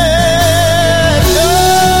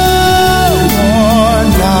 No more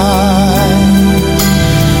night,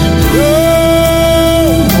 no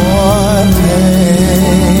more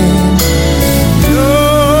pain,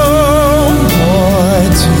 no more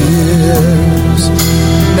tears,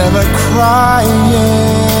 never crying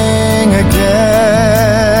again.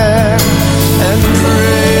 And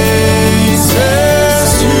praises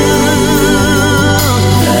to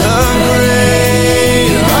the great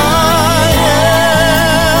I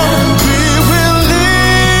am. We will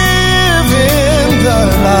live in the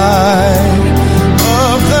light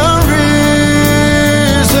of the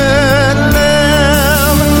risen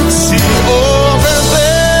Lamb. See over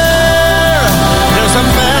there, there's a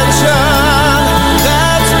mansion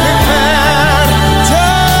that's prepared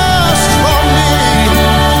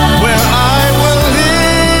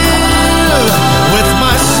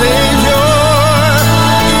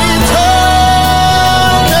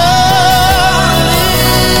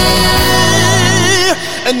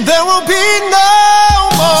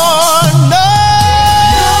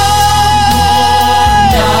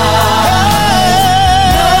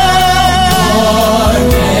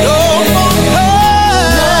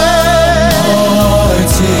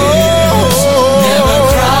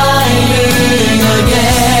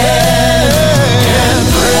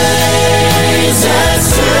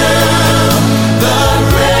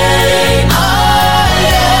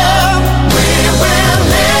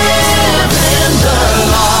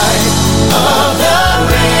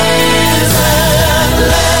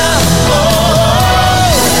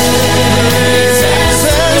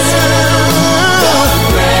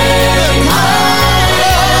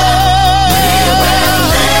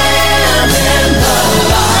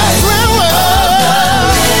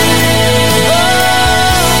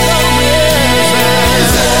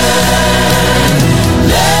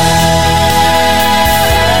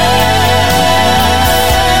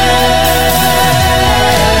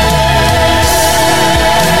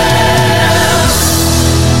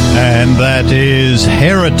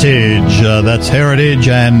Heritage. That's Heritage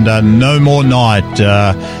and No More Night.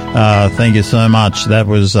 Thank you so much. That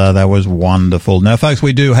was wonderful. Now, folks,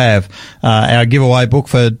 we do have our giveaway book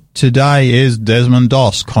for today is Desmond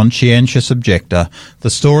Doss, Conscientious Objector, the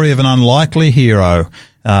story of an unlikely hero.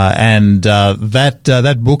 And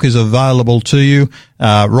that book is available to you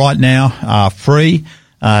right now, free.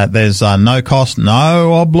 There's no cost,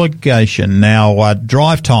 no obligation. Now,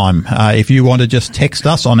 drive time. If you want to just text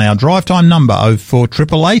us on our drive time number,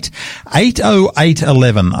 04888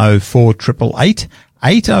 80811, 04888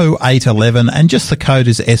 80811, and just the code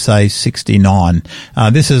is SA69.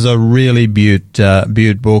 This is a really beaut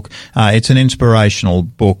book. It's an inspirational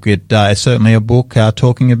book. It's certainly a book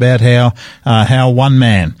talking about how one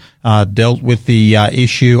man dealt with the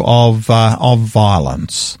issue of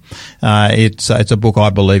violence. It's a book I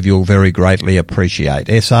believe you'll very greatly appreciate.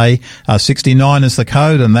 SA69 is the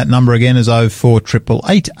code, and that number again is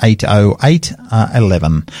 04888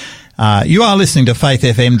 80811. You are listening to Faith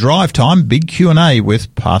FM Drive Time, Big Q&A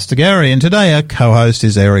with Pastor Gary, and today our co-host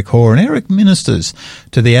is Eric Hoare, and Eric ministers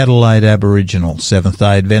to the Adelaide Aboriginal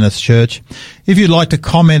Seventh-day Adventist Church. If you'd like to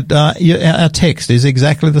comment, our text is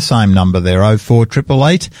exactly the same number there,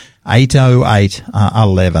 04888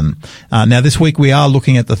 80811. Now this week we are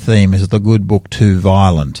looking at the theme, is the good book too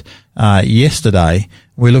violent? Yesterday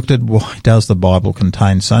we looked at why does the Bible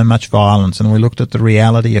contain so much violence, and we looked at the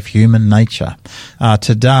reality of human nature.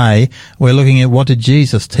 Today we're looking at what did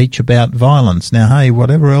Jesus teach about violence. Now, hey,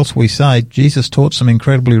 whatever else we say, Jesus taught some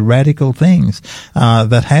incredibly radical things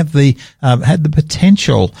that have had the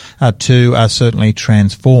potential to certainly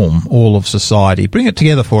transform all of society. Bring it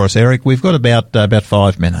together for us, Eric. We've got about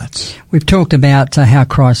 5 minutes. We've talked about how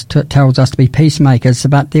Christ tells us to be peacemakers,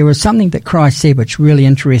 but there was something that Christ said which really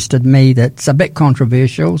interested me that's a bit controversial,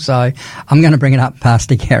 so I'm going to bring it up,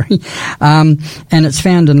 Pastor Gary. And it's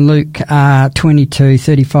found in Luke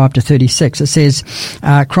 22:35-36. It says,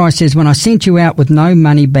 Christ says, "When I sent you out with no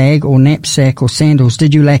money bag or knapsack or sandals,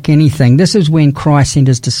 did you lack anything?" This is when Christ sent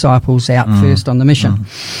his disciples out first on the mission.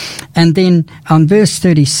 And then on verse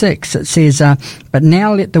 36 it says, "But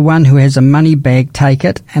now let the one who has a money bag take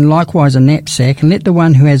it, and likewise a knapsack, and let the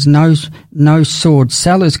one who has no sword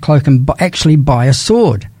sell his cloak and actually buy a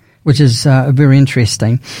sword," which is very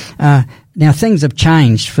interesting. Now things have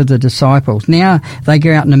changed for the disciples. Now they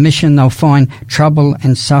go out on a mission, they'll find trouble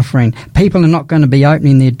and suffering. People are not going to be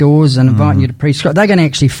opening their doors and inviting you to preach. They're going to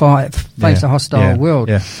actually face a hostile world.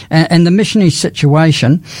 Yeah. And the missionary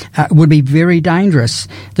situation would be very dangerous.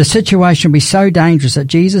 The situation would be so dangerous that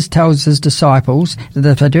Jesus tells his disciples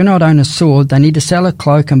that if they do not own a sword, they need to sell a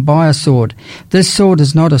cloak and buy a sword. This sword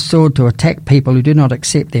is not a sword to attack people who do not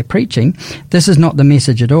accept their preaching. This is not the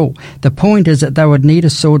message at all. The point is that they would need a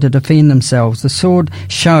sword to defend themselves. The sword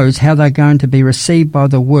shows how they're going to be received by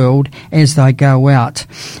the world as they go out.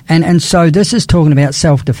 And so this is talking about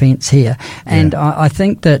self-defense here. And I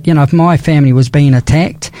think that, if my family was being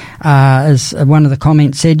attacked, as one of the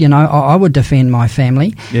comments said, I would defend my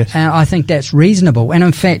family. Yes. I think that's reasonable. And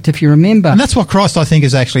in fact, if you remember... And that's what Christ, I think,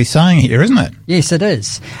 is actually saying here, isn't it? Yes, it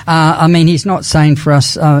is. He's not saying for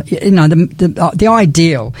us, the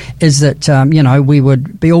ideal is that, we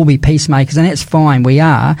would all be peacemakers, and that's fine, we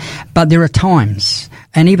are, but there are times,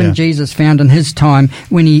 and even Jesus found in his time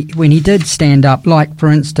when he did stand up, like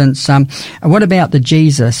for instance, what about the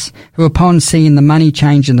Jesus who upon seeing the money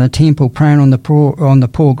change in the temple preying on the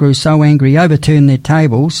poor grew so angry he overturned their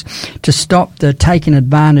tables to stop the taking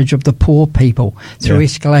advantage of the poor people through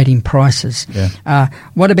escalating prices.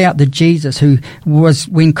 What about the Jesus who was,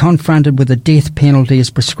 when confronted with the death penalty as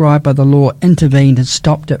prescribed by the law, intervened and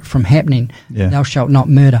stopped it from happening? Thou shalt not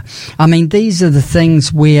murder. These are the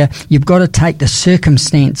things where you've got to take the circumstances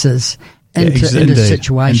into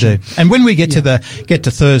situation. Indeed. And when we get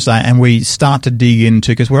to Thursday and we start to dig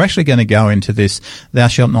into, because we're actually going to go into this "thou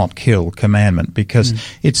shalt not kill" commandment, because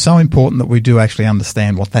it's so important that we do actually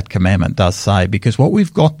understand what that commandment does say, because what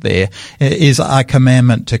we've got there is a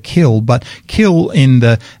commandment to kill, but kill in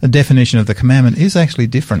the definition of the commandment is actually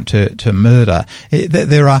different to murder.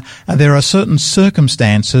 There are certain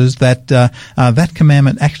circumstances that that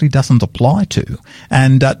commandment actually doesn't apply to.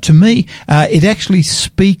 And to me, it actually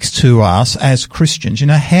speaks to us as Christians.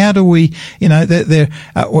 How do we,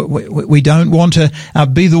 we don't want to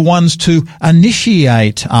be the ones to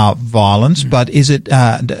initiate violence, but is it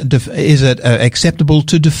acceptable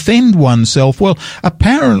to defend oneself? Well,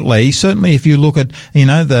 apparently, certainly if you look at,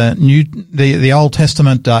 the Old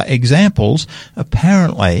Testament examples,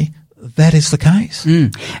 apparently that is the case.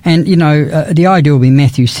 And, the idea will be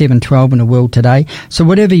Matthew 7:12 in the world today. So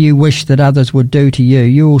whatever you wish that others would do to you,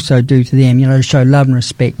 you also do to them, to show love and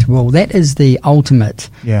respect to all. That is the ultimate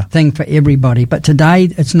thing for everybody. But today,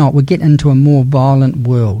 it's not. We get into a more violent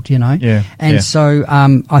world, So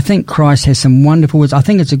I think Christ has some wonderful words. I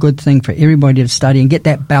think it's a good thing for everybody to study and get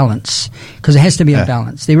that balance, because there has to be a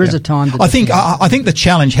balance. There is a time to... I think the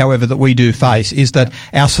challenge, however, that we do face is that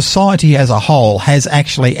our society as a whole has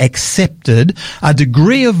actually accepted a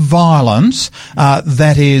degree of violence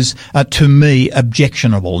that is, to me,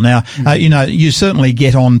 objectionable. Now, you certainly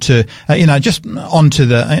get onto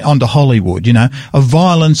Hollywood.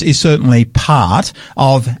 Violence is certainly part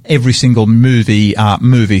of every single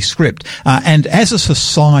movie script, and as a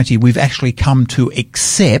society, we've actually come to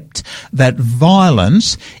accept that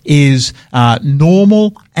violence is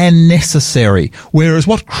normal and necessary, whereas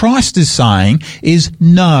what Christ is saying is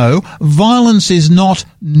no, violence is not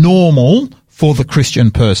normal for the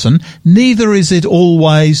Christian person, neither is it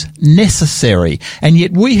always necessary. And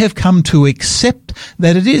yet we have come to accept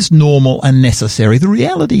that it is normal and necessary. The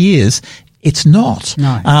reality is, it's not.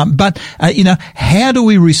 No. But how do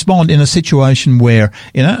we respond in a situation where,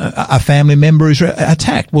 a family member is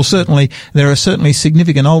attacked? Well, certainly, there are certainly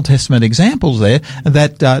significant Old Testament examples there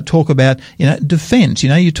that talk about, defense.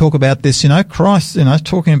 You talk about this, Christ,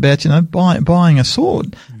 talking about, buying a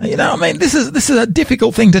sword. This is a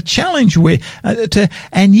difficult thing to challenge with,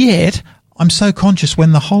 and yet, I'm so conscious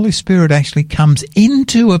when the Holy Spirit actually comes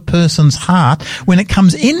into a person's heart, when it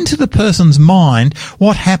comes into the person's mind,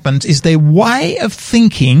 what happens is their way of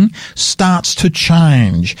thinking starts to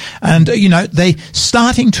change. And, they're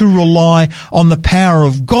starting to rely on the power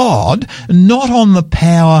of God, not on the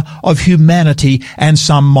power of humanity and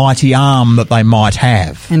some mighty arm that they might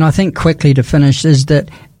have. And I think quickly to finish is that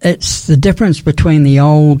it's the difference between the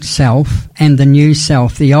old self and the new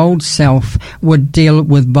self. The old self would deal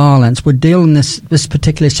with violence, would deal in this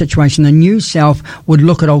particular situation. The new self would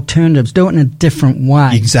look at alternatives, do it in a different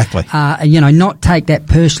way. Exactly. Not take that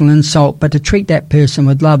personal insult, but to treat that person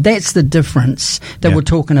with love. That's the difference that we're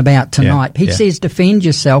talking about tonight. He says defend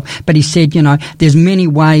yourself, but he said, there's many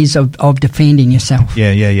ways of defending yourself. Yeah.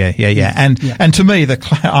 And to me,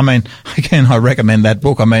 again, I recommend that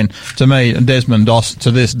book. To me, Desmond Doss, to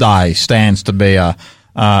this day, stands to be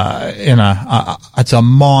it's a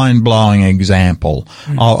mind-blowing example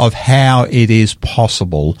of how it is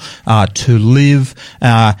possible to live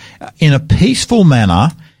in a peaceful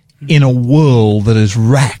manner in a world that is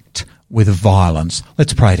racked with violence.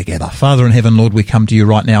 Let's pray together. Father in heaven, Lord, we come to you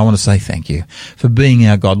right now. I want to say thank you for being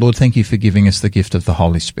our God. Lord, thank you for giving us the gift of the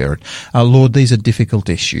Holy Spirit. Lord, these are difficult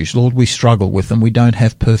issues. Lord, we struggle with them. We don't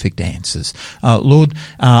have perfect answers. Lord,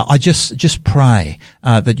 I just pray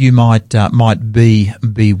that you might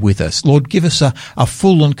be with us. Lord, give us a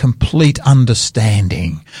full and complete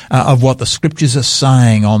understanding of what the Scriptures are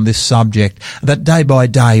saying on this subject, that day by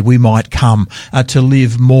day we might come to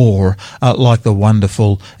live more like the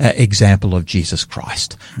wonderful example of Jesus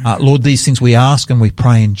Christ. Lord, these things we ask and we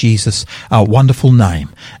pray in Jesus' wonderful name.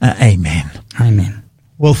 Amen. Amen.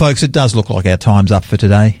 Well, folks, it does look like our time's up for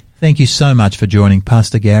today. Thank you so much for joining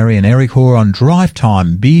Pastor Gary and Eric Hoare on Drive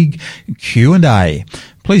Time Big Q&A.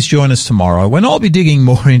 Please join us tomorrow when I'll be digging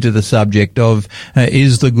more into the subject of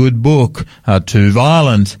is the good book too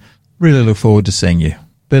violent? Really look forward to seeing you.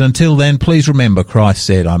 But until then, please remember Christ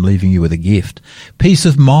said, I'm leaving you with a gift, peace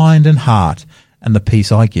of mind and heart, and the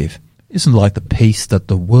peace I give isn't like the peace that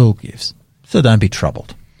the world gives. So don't be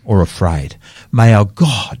troubled or afraid. May our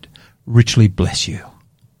God richly bless you.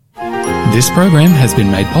 This program has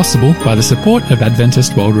been made possible by the support of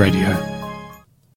Adventist World Radio.